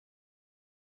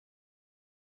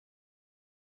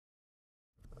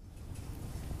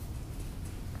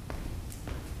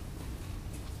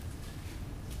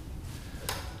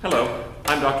Hello,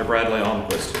 I'm Dr. Bradley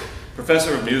Almquist,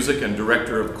 Professor of Music and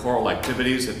Director of Choral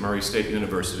Activities at Murray State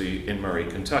University in Murray,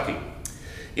 Kentucky.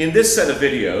 In this set of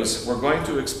videos, we're going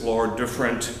to explore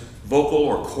different vocal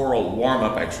or choral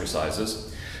warm-up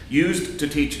exercises used to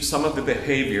teach some of the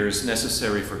behaviors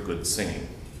necessary for good singing.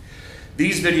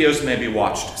 These videos may be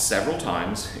watched several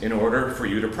times in order for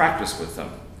you to practice with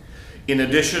them. In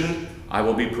addition, I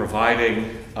will be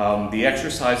providing the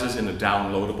exercises in a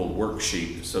downloadable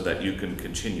worksheet so that you can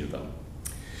continue them.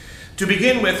 To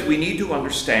begin with, we need to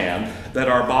understand that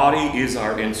our body is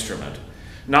our instrument,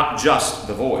 not just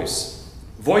the voice.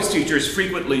 Voice teachers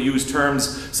frequently use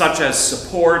terms such as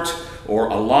support or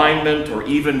alignment, or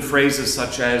even phrases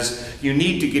such as, you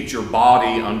need to get your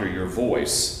body under your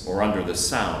voice or under the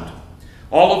sound.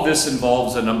 All of this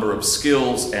involves a number of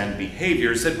skills and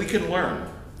behaviors that we can learn.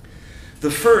 The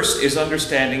first is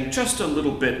understanding just a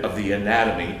little bit of the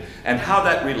anatomy and how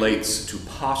that relates to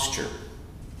posture.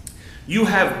 You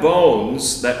have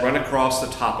bones that run across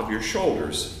the top of your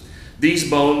shoulders. These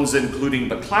bones, including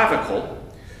the clavicle,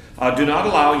 do not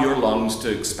allow your lungs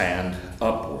to expand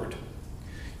upward.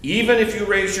 Even if you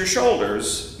raise your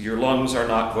shoulders, your lungs are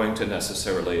not going to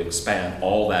necessarily expand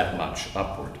all that much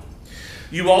upward.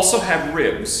 You also have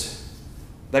ribs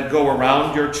that go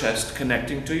around your chest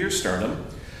connecting to your sternum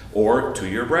or to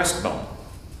your breastbone.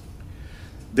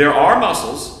 There are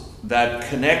muscles that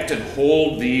connect and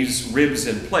hold these ribs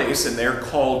in place, and they're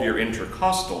called your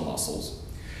intercostal muscles.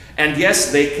 And yes,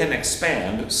 they can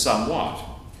expand somewhat.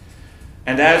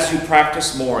 And as you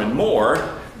practice more and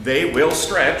more, they will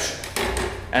stretch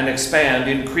and expand,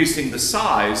 increasing the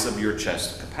size of your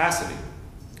chest capacity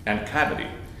and cavity.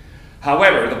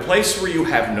 However, the place where you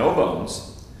have no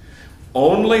bones,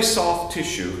 only soft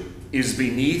tissue, is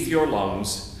beneath your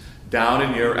lungs, down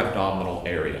in your abdominal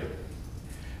area.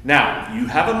 Now, you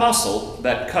have a muscle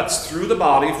that cuts through the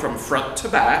body from front to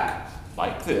back,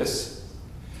 like this,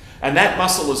 and that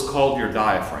muscle is called your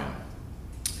diaphragm.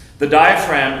 The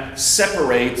diaphragm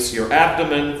separates your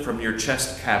abdomen from your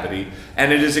chest cavity,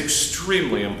 and it is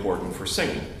extremely important for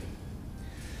singing.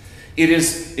 It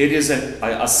is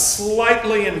a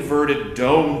slightly inverted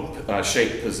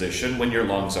dome-shaped position when your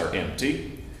lungs are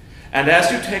empty. And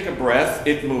as you take a breath,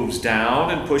 it moves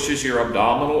down and pushes your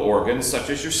abdominal organs, such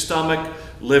as your stomach,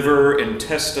 liver,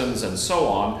 intestines, and so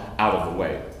on, out of the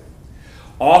way.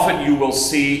 Often you will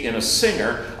see in a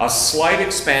singer a slight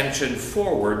expansion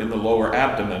forward in the lower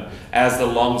abdomen as the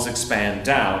lungs expand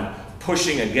down,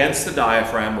 pushing against the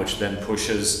diaphragm, which then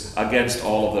pushes against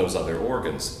all of those other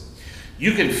organs.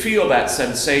 You can feel that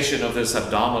sensation of this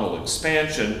abdominal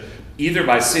expansion either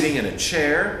by sitting in a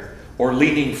chair or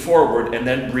leaning forward and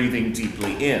then breathing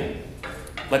deeply in.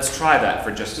 Let's try that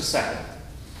for just a second.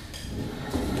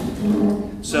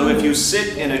 So if you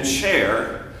sit in a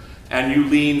chair and you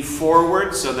lean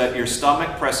forward so that your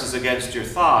stomach presses against your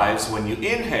thighs, when you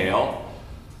inhale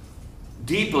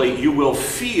deeply, you will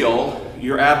feel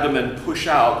your abdomen push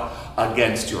out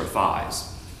against your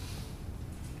thighs.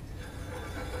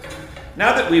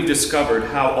 Now that we've discovered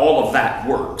how all of that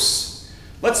works,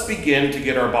 let's begin to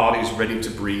get our bodies ready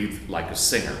to breathe like a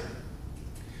singer.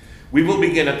 We will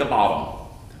begin at the bottom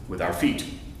with our feet.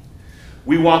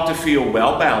 We want to feel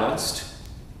well balanced,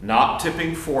 not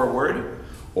tipping forward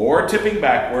or tipping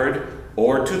backward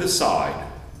or to the side,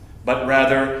 but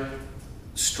rather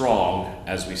strong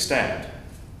as we stand.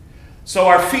 So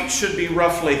our feet should be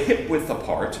roughly hip width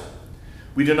apart.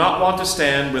 We do not want to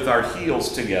stand with our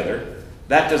heels together.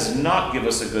 That does not give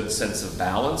us a good sense of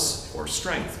balance or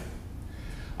strength.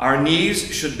 Our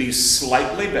knees should be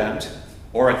slightly bent,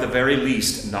 or at the very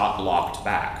least, not locked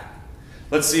back.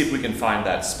 Let's see if we can find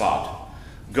that spot.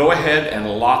 Go ahead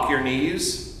and lock your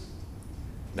knees.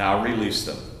 Now release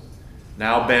them.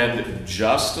 Now bend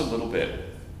just a little bit.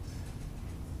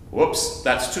 Whoops,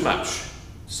 that's too much.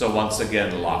 So once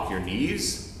again, lock your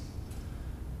knees.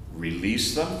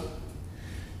 Release them.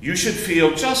 You should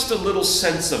feel just a little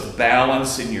sense of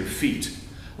balance in your feet.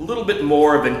 A little bit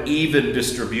more of an even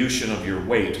distribution of your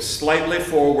weight, slightly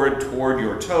forward toward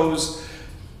your toes,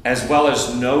 as well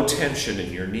as no tension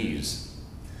in your knees.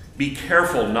 Be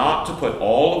careful not to put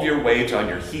all of your weight on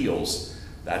your heels.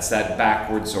 That's that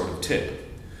backward sort of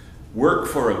tip. Work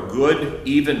for a good,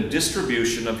 even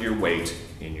distribution of your weight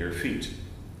in your feet.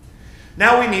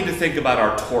 Now we need to think about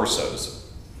our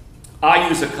torsos. I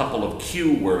use a couple of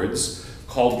cue words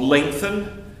called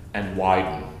lengthen and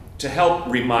widen to help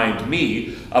remind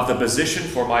me of the position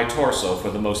for my torso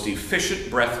for the most efficient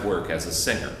breath work as a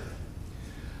singer.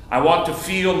 I want to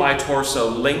feel my torso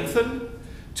lengthen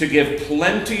to give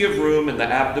plenty of room in the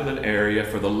abdomen area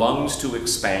for the lungs to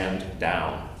expand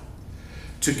down.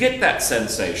 To get that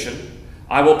sensation,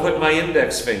 I will put my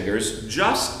index fingers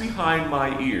just behind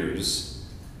my ears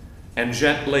and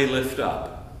gently lift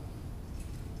up.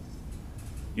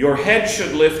 Your head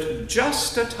should lift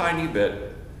just a tiny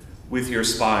bit with your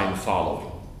spine following.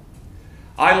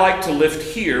 I like to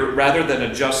lift here rather than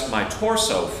adjust my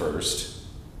torso first.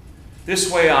 This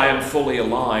way I am fully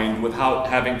aligned without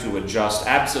having to adjust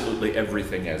absolutely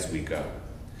everything as we go.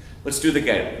 Let's do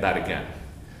that again.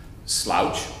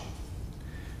 Slouch.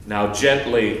 Now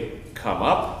gently come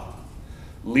up,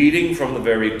 leading from the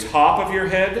very top of your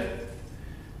head.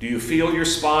 Do you feel your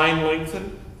spine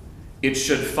lengthen? It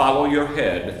should follow your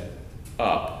head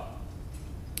up.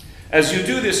 As you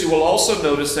do this, you will also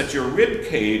notice that your rib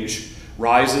cage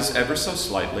rises ever so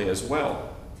slightly as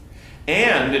well.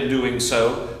 And in doing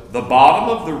so, the bottom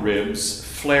of the ribs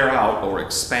flare out or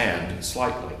expand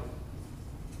slightly.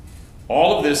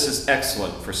 All of this is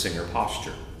excellent for singer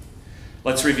posture.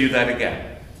 Let's review that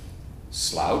again.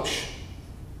 Slouch.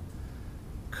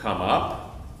 Come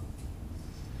up.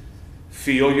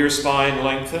 Feel your spine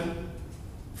lengthen,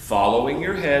 following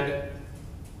your head.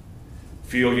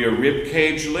 Feel your rib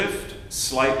cage lift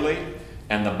slightly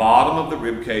and the bottom of the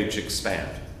rib cage expand.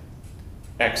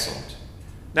 Excellent.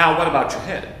 Now what about your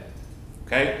head?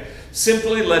 Okay?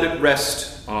 Simply let it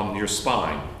rest on your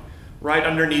spine. Right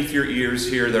underneath your ears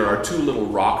here, there are two little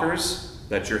rockers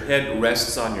that your head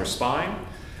rests on your spine,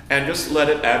 and just let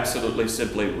it absolutely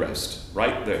simply rest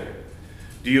right there.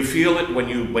 Do you feel it when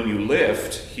you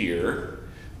lift here?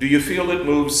 Do you feel it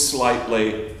move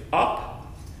slightly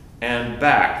up and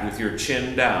back with your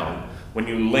chin down when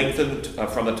you lengthen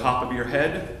from the top of your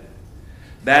head?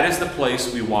 That is the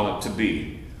place we want it to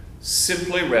be,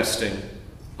 simply resting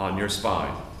on your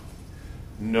spine.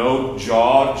 No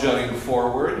jaw jutting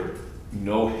forward,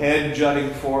 no head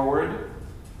jutting forward,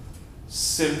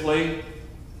 simply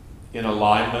in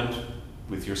alignment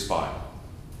with your spine.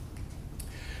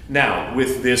 Now,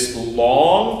 with this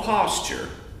long posture,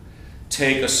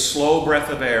 take a slow breath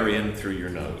of air in through your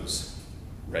nose.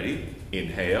 Ready?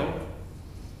 Inhale.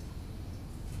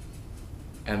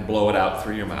 And blow it out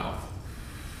through your mouth.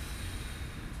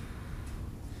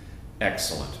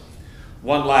 Excellent.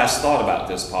 One last thought about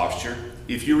this posture.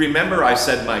 If you remember, I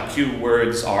said my cue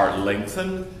words are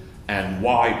lengthen and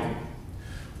widen.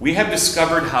 We have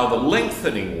discovered how the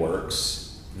lengthening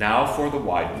works. Now for the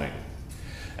widening.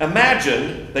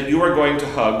 Imagine that you are going to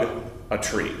hug a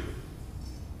tree.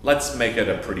 Let's make it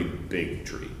a pretty big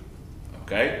tree,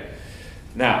 okay?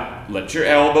 Now, let your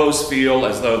elbows feel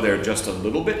as though they're just a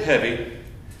little bit heavy.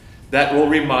 That will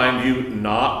remind you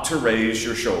not to raise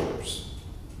your shoulders.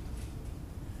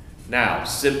 Now,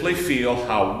 simply feel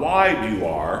how wide you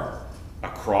are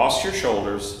across your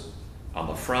shoulders on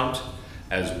the front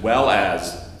as well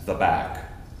as the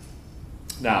back.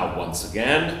 Now, once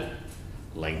again,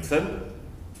 lengthen,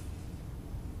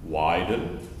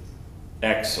 widen.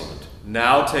 Excellent.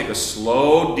 Now take a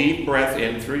slow, deep breath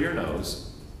in through your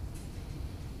nose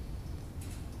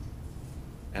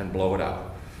and blow it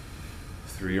out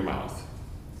through your mouth.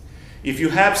 If you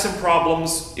have some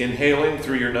problems inhaling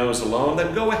through your nose alone,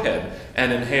 then go ahead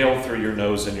and inhale through your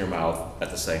nose and your mouth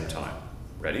at the same time.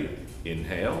 Ready?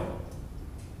 Inhale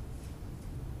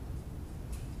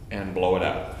and blow it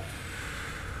out.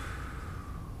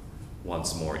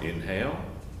 Once more, inhale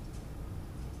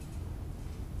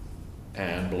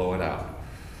and blow it out.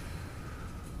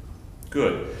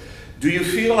 Good. Do you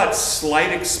feel that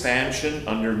slight expansion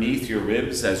underneath your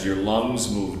ribs as your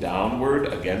lungs move downward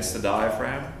against the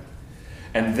diaphragm?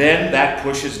 And then that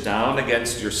pushes down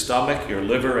against your stomach, your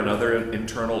liver, and other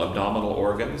internal abdominal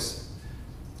organs?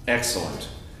 Excellent.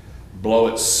 Blow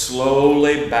it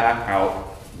slowly back out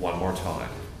one more time.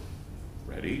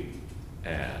 Ready?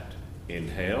 And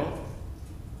inhale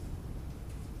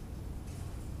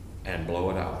and blow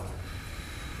it out.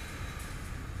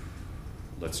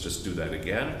 Let's just do that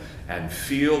again and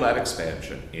feel that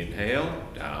expansion. Inhale,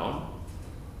 down,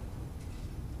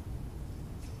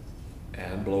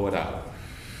 and blow it out.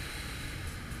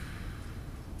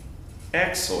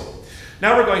 Excellent.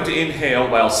 Now we're going to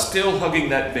inhale while still hugging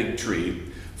that big tree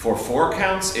for 4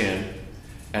 counts in,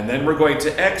 and then we're going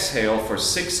to exhale for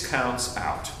 6 counts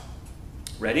out.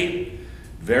 Ready?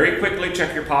 Very quickly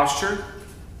check your posture.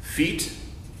 Feet,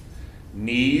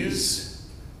 knees,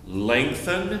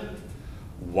 lengthen,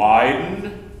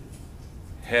 widen,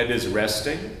 head is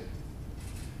resting.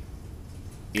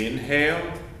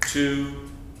 Inhale, 2,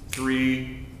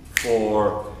 3,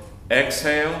 4.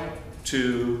 Exhale,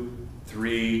 2,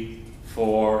 3,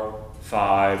 4,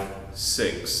 5,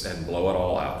 6, and blow it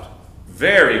all out.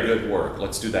 Very good work.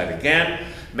 Let's do that again.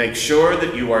 Make sure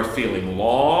that you are feeling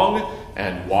long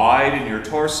and wide in your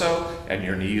torso and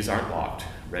your knees aren't locked.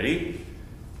 Ready?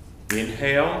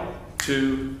 Inhale,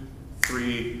 2,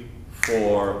 3,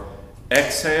 4.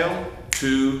 Exhale,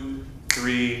 2,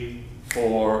 3,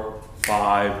 4,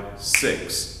 5,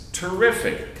 6.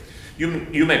 Terrific.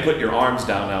 You may put your arms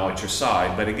down now at your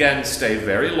side, but again, stay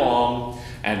very long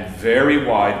and very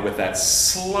wide with that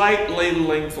slightly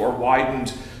length or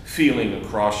widened feeling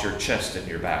across your chest and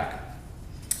your back.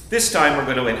 This time we're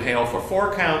going to inhale for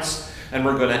 4 counts, and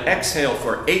we're going to exhale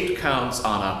for 8 counts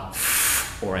on a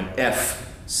F or an F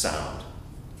sound.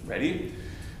 Ready?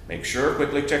 Make sure,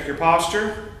 quickly check your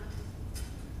posture.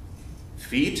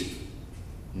 Feet,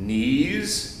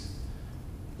 knees,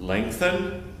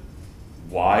 lengthen,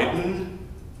 widen,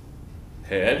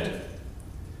 head,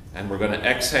 and we're going to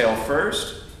exhale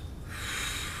first.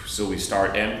 So we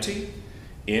start empty.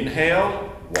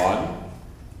 Inhale, 1,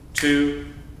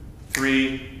 2,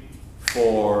 3,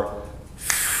 4,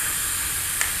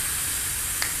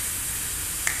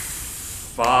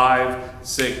 5,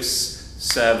 6,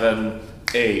 7,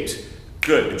 8.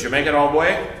 Good. Did you make it all the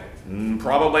way?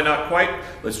 Probably not quite.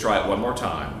 Let's try it one more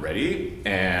time. Ready?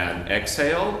 And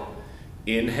exhale.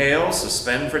 Inhale,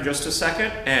 suspend for just a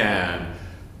second, and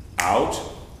out.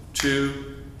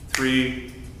 2,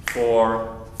 3,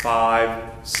 4,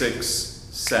 5, 6,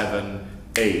 7,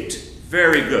 8.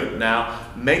 Very good. Now,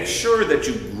 make sure that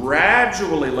you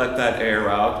gradually let that air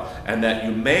out and that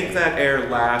you make that air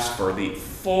last for the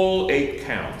full 8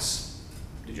 counts.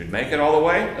 Did you make it all the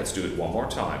way? Let's do it one more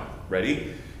time.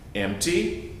 Ready?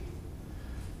 Empty.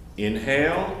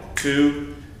 Inhale.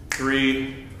 2,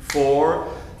 3,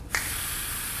 4.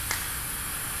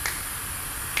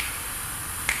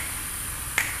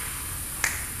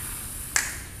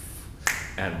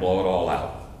 And blow it all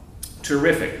out.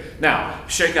 Terrific. Now,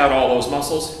 shake out all those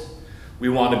muscles. We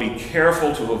want to be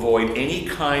careful to avoid any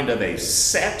kind of a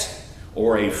set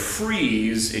or a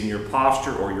freeze in your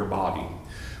posture or your body.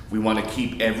 We want to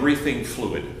keep everything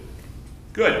fluid.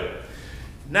 Good.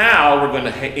 Now we're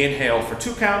going to inhale for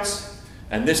 2 counts,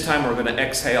 and this time we're going to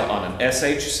exhale on an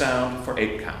SH sound for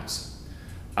 8 counts.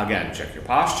 Again, check your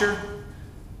posture.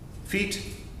 Feet,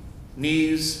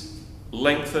 knees,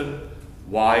 lengthen,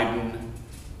 widen,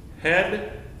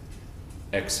 head.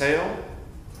 Exhale.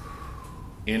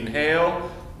 Inhale.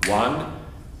 1,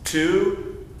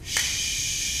 2.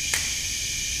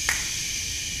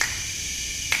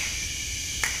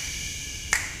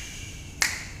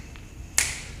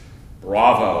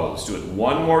 Bravo. Let's do it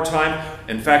one more time.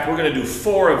 In fact, we're going to do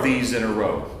 4 of these in a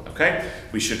row. Okay?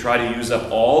 We should try to use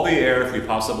up all the air if we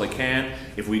possibly can.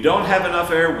 If we don't have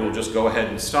enough air, we'll just go ahead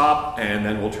and stop, and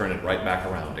then we'll turn it right back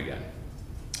around again.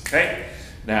 Okay?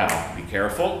 Now, be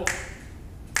careful.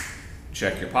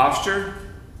 Check your posture.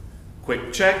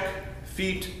 Quick check.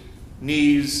 Feet,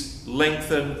 knees,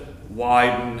 lengthen,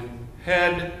 widen,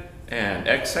 head, and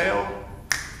exhale.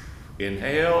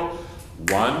 Inhale.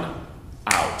 1,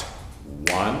 out.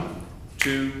 1,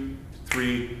 2,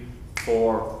 3,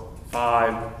 4,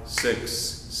 5, 6,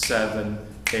 7,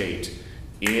 8.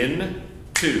 In,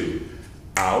 2,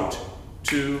 out,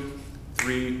 2,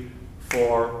 3,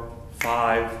 4,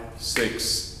 5, 6,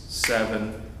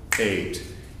 7, 8.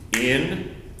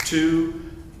 In,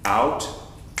 2, out,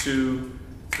 2,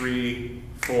 3,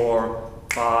 4,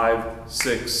 5,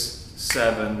 6,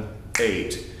 7,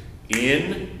 8.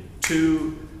 In,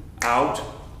 2, out,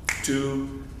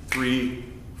 2, 3,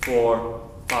 4,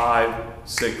 5,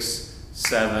 6,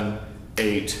 7,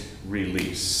 8.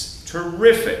 Release.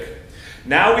 Terrific.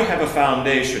 Now we have a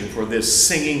foundation for this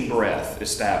singing breath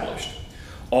established.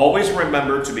 Always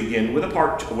remember to begin with a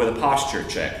posture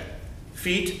check.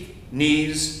 Feet,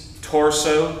 knees,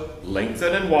 torso,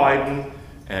 lengthen and widen,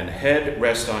 and head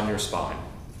rest on your spine.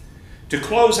 To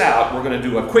close out, we're going to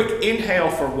do a quick inhale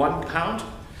for 1 count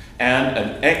and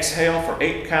an exhale for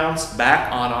 8 counts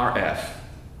back on our F.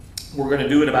 We're going to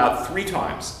do it about 3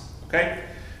 times. Okay?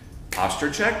 Posture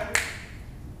check.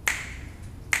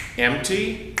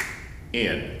 Empty.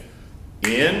 In.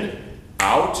 In.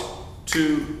 Out.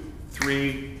 2,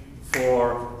 3,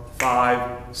 4,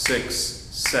 5, 6,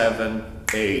 7,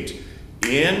 8.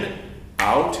 In.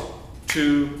 Out.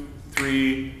 2,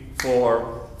 3,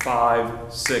 4,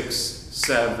 5, 6,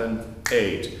 7,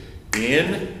 8.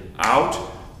 In. Out.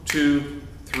 2,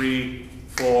 3,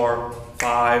 4,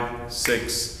 5,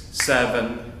 6,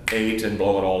 7, 8, and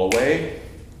blow it all away.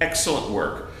 Excellent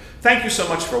work. Thank you so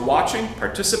much for watching,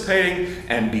 participating,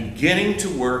 and beginning to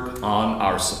work on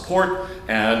our support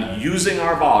and using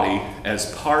our body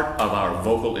as part of our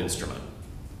vocal instrument.